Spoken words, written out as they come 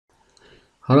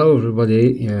Hello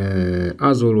everybody,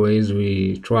 as always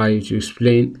we try to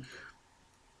explain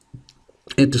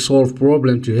and to solve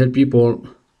problem to help people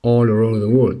all around the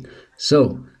world.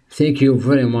 So thank you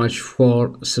very much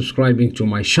for subscribing to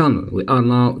my channel. We are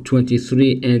now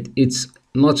 23 and it's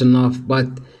not enough, but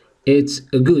it's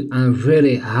good. I'm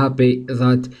very happy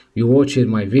that you watched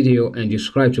my video and you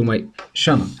subscribe to my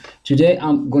channel. Today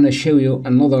I'm gonna show you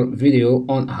another video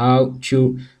on how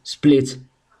to split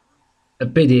a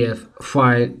PDF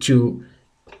file to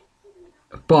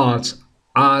parts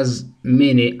as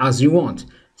many as you want.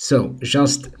 So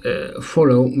just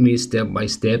follow me step by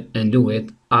step and do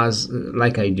it as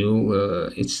like I do.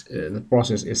 It's the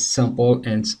process is simple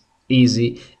and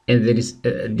easy, and there is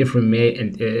a different way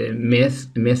and math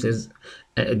is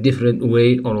a different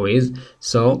way always.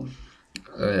 So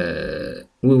we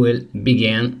will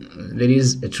begin. There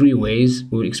is three ways.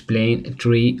 We will explain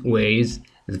three ways.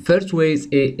 The first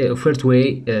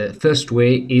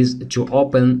way is to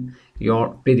open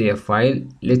your PDF file.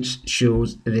 Let's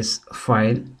choose this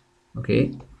file.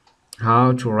 Okay,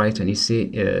 how to write an essay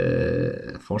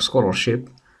for scholarship.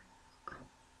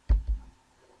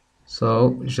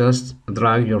 So just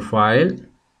drag your file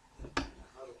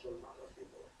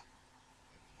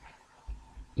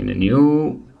in a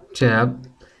new tab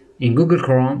in Google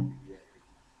Chrome.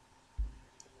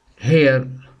 Here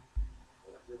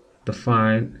the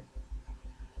file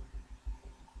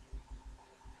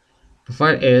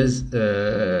is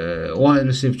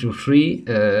 173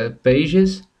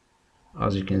 pages,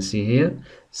 as you can see here.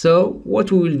 So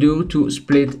what we will do to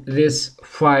split this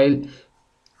file,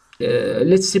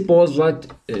 let's suppose that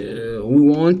we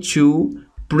want to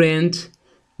print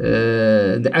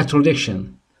the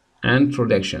introduction.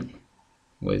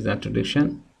 Where is the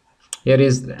introduction? Here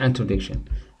is the introduction,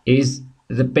 is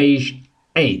the page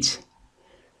 8.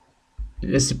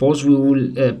 Let's suppose we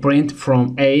will print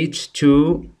from 8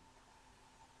 to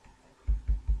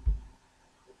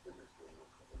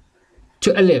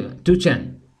 11 to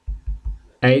 10.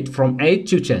 8 from 8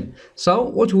 to 10. So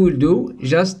what we will do,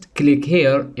 just click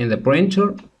here in the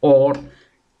printer or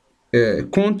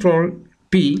Control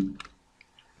P.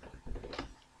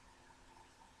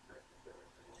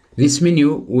 This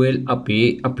menu will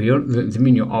appear the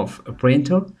menu of a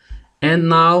printer, and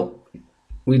now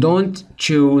we don't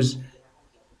choose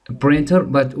a printer,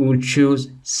 but we'll choose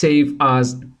save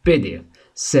as PDF.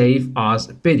 Save as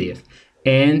PDF,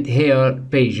 and here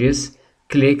pages,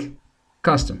 click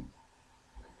custom,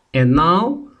 and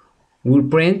now we'll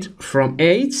print from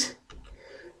 8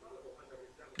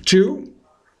 to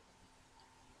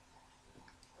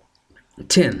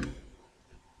 10,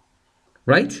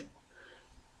 right?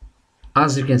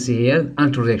 As you can see here,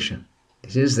 introduction.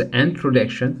 This is the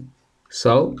introduction.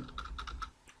 So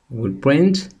we'll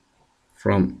print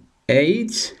from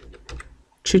 8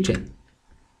 to 10,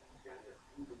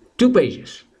 2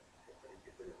 pages,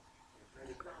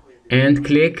 and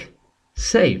click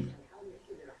save.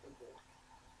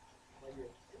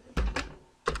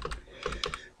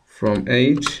 From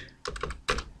 8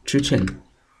 to 10,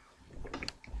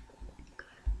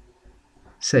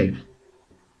 save.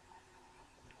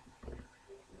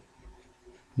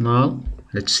 Now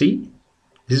let's see.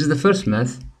 This is the first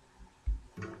method,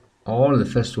 or the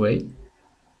first way.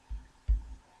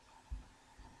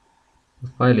 The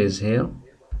file is here.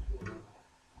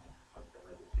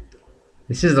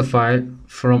 This is the file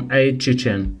from 8 to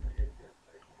 10.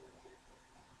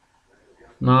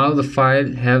 Now the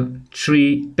file have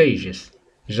 3 pages,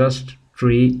 just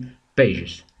 3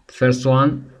 pages. The first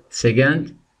one,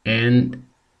 second, and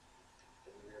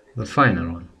the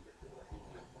final one,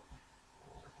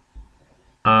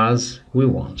 as we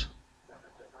want.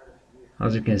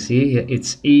 As you can see,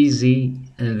 it's easy,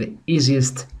 and the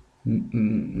easiest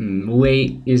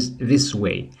way is this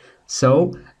way.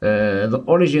 So the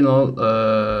original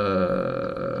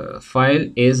file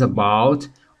is about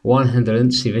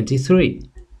 173,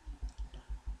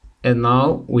 and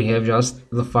now we have just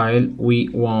the file we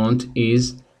want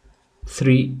is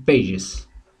 3 pages.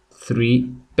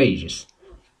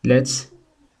 Let's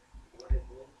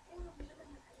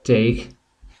take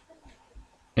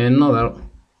another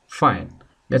file.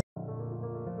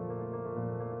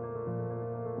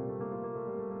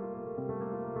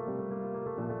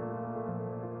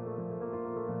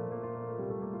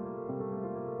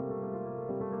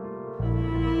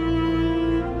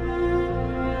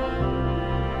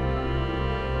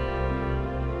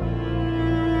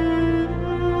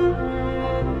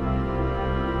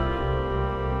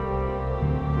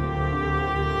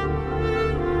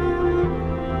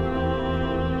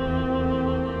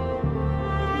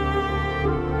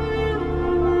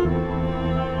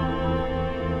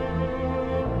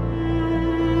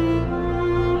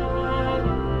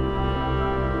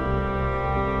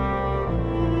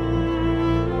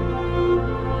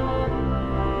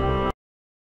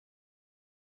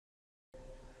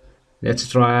 let's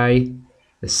try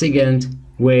the second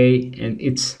way, and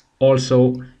it's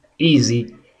also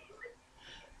easy.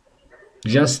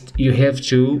 Just you have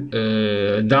to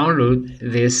download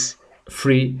this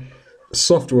free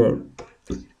software,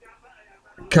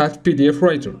 CutePDF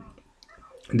Writer.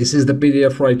 This is the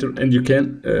PDF writer, and you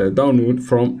can download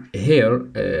from here.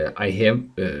 I have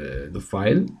the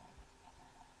file.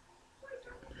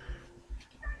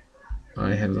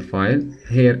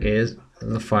 Here is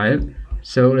the file.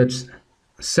 So let's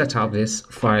set up this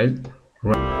file.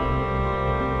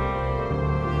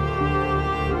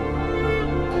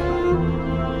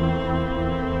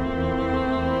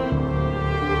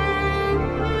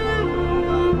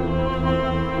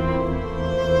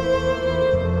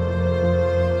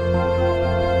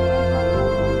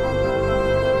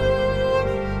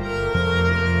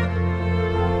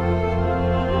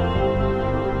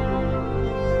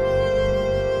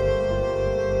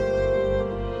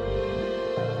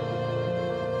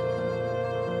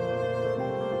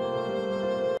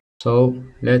 So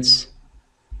let's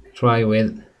try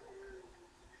with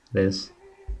this.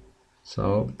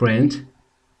 So print.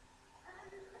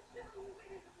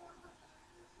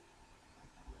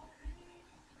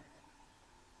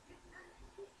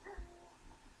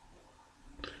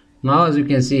 Now, as you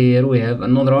can see here, we have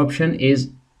another option is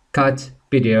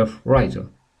CutePDF Writer.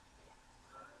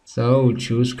 So we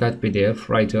choose CutePDF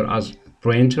Writer as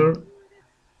printer,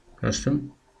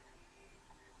 custom.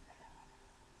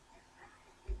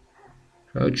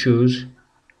 So choose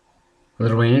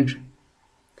the range,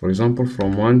 for example,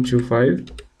 from 1 to 5.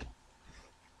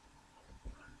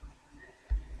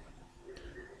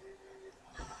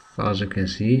 As you can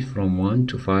see, from 1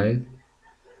 to 5.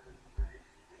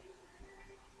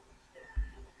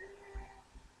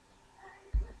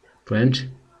 Print.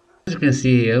 As you can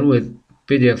see here with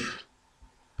PDF,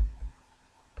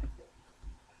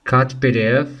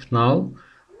 CutePDF. Now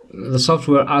the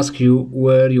software asks you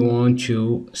where you want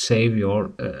to save your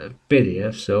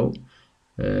PDF. So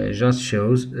just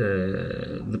shows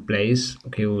the place.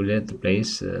 Okay, we'll let the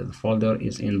place. The folder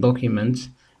is in Documents,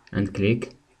 and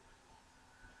click.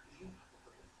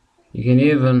 You can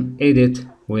even edit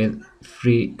with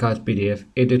free CutePDF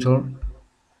editor,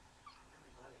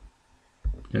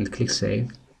 and click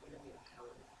Save.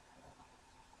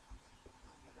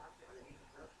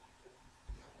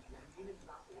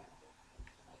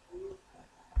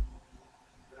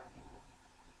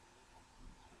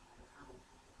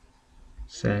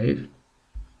 Save.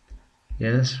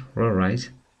 Yes, all right.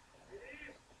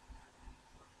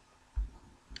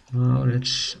 Now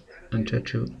let's enter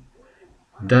to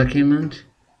document.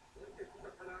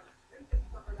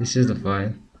 This is the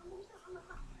file.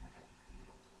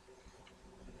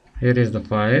 Here is the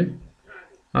file.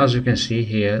 As you can see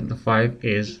here, the file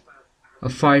is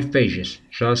 5 pages,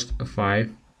 just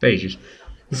 5 pages.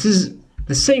 This is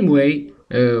the same way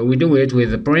we do it with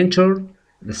the printer.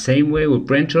 The same way with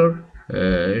printer.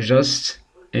 Just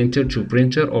enter to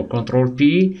printer or Control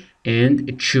P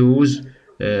and choose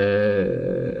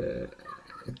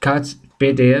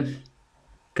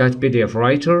CutePDF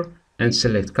Writer and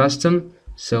select Custom.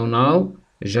 So now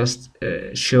just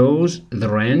shows the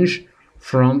range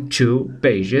from 2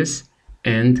 pages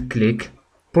and click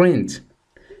Print.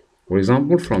 For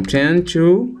example, from 10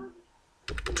 to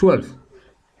 12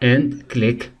 and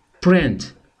click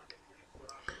Print.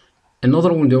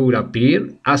 Another window will appear,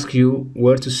 ask you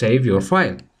where to save your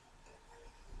file.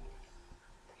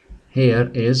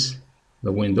 Here is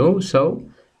the window, so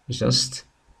just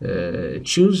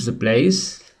choose the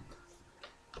place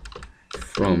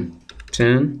from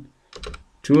 10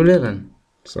 to 11.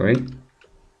 Sorry,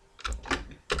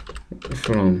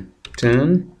 from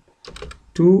 10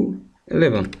 to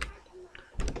 11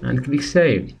 and click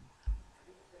Save.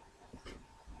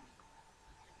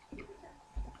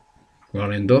 We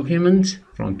are in Documents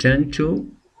from 10 to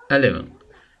 11,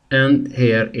 and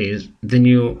here is the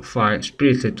new file,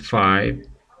 split 5.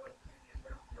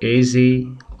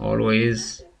 Easy,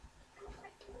 always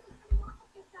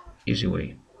easy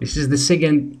way. This is the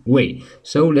second way.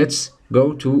 So let's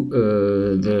go to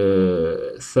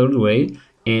the third way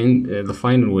and the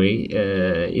final way.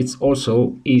 It's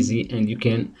also easy, and you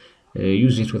can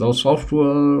use it without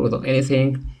software, without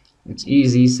anything. It's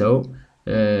easy. So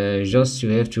just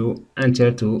you have to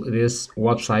enter to this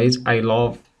website, I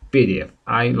love PDF,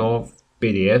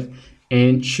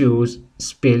 and choose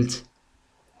split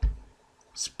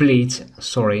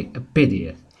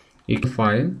PDF. You can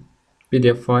file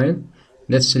PDF file.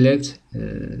 Let's select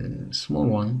small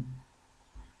one,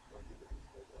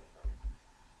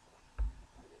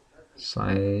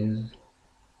 size.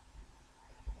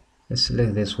 Let's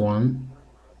select this one,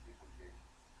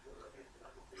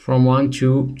 from 1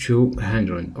 to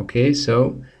 200. Okay,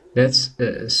 so let's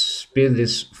split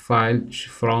this file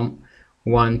from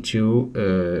 1 to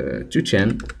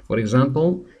 10, for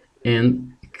example,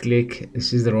 and click,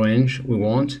 this is the range we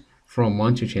want, from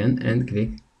 1 to 10, and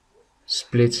click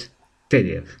split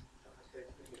PDF.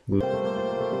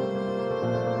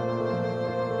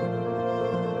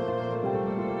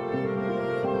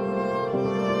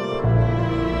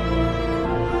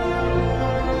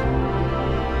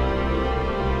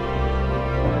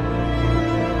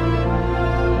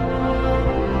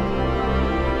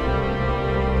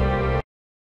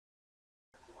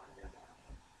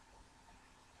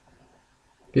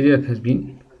 PDF has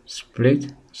been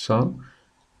split, so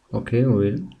okay,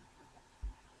 we'll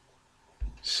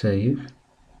save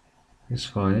this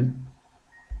file.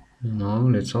 Now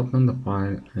let's open the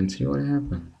file and see what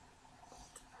happened.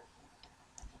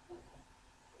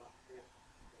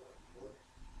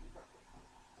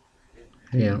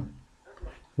 Here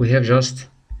we have just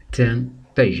 10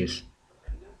 pages.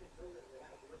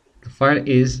 The file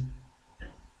is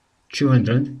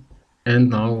 200, and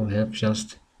now we have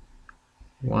just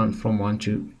one from 1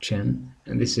 to 10,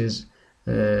 and this is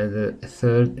the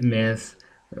third math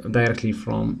directly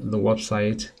from the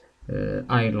website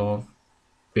I love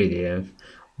PDF.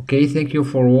 Okay, thank you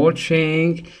for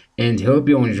watching, and hope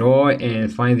you enjoy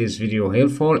and find this video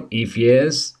helpful. If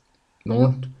yes,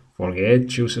 don't forget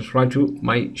to subscribe to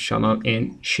my channel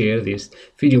and share this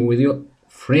video with your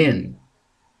friend.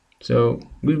 So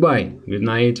goodbye, good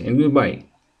night, and goodbye.